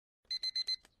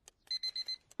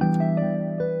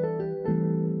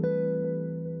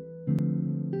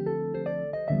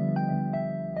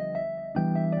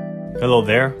Hello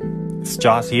there, it's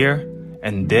Joss here,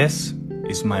 and this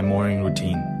is my morning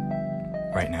routine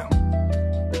right now.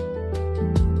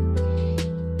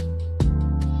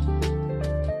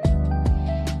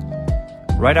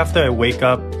 Right after I wake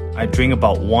up, I drink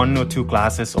about 1 or 2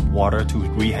 glasses of water to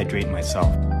rehydrate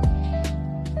myself.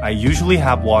 I usually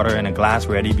have water in a glass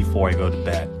ready before I go to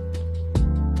bed.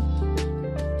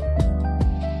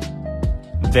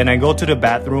 Then I go to the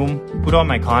bathroom, put on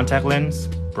my contact lens,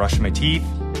 brush my teeth,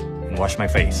 and wash my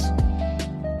face.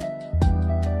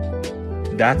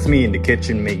 That's me in the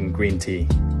kitchen making green tea.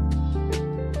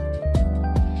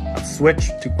 I've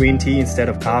switched to green tea instead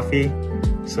of coffee,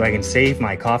 so I can save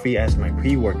my coffee as my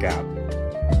pre-workout.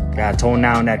 Gotta tone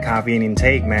down that caffeine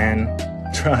intake, man.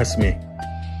 Trust me.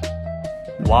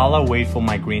 While I wait for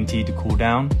my green tea to cool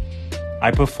down,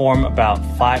 I perform about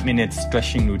 5 minutes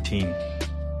stretching routine.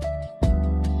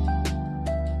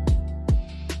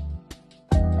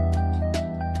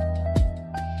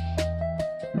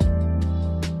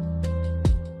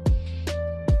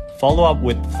 Follow up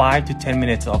with 5 to 10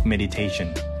 minutes of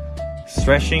meditation.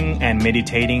 Stretching and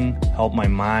meditating help my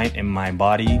mind and my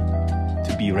body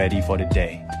to be ready for the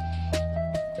day.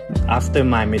 After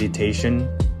my meditation,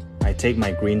 I take my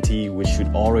green tea, which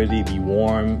should already be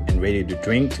warm and ready to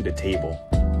drink, to the table.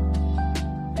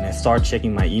 And I start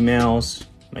checking my emails,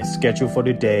 my schedule for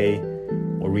the day,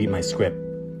 or read my script.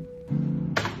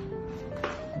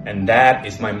 And that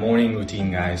is my morning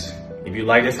routine, guys. If you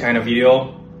like this kind of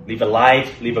video, leave a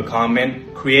like, leave a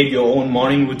comment, create your own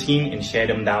morning routine and share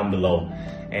them down below.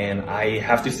 And I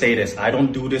have to say this, I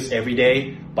don't do this every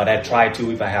day, but I try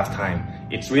to if I have time.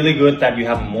 It's really good that you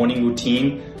have a morning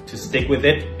routine to stick with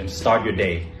it and start your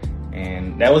day.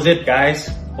 And that was it, guys.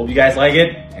 Hope you guys like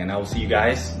it, and I will see you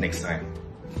guys next time.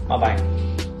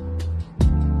 Bye-bye.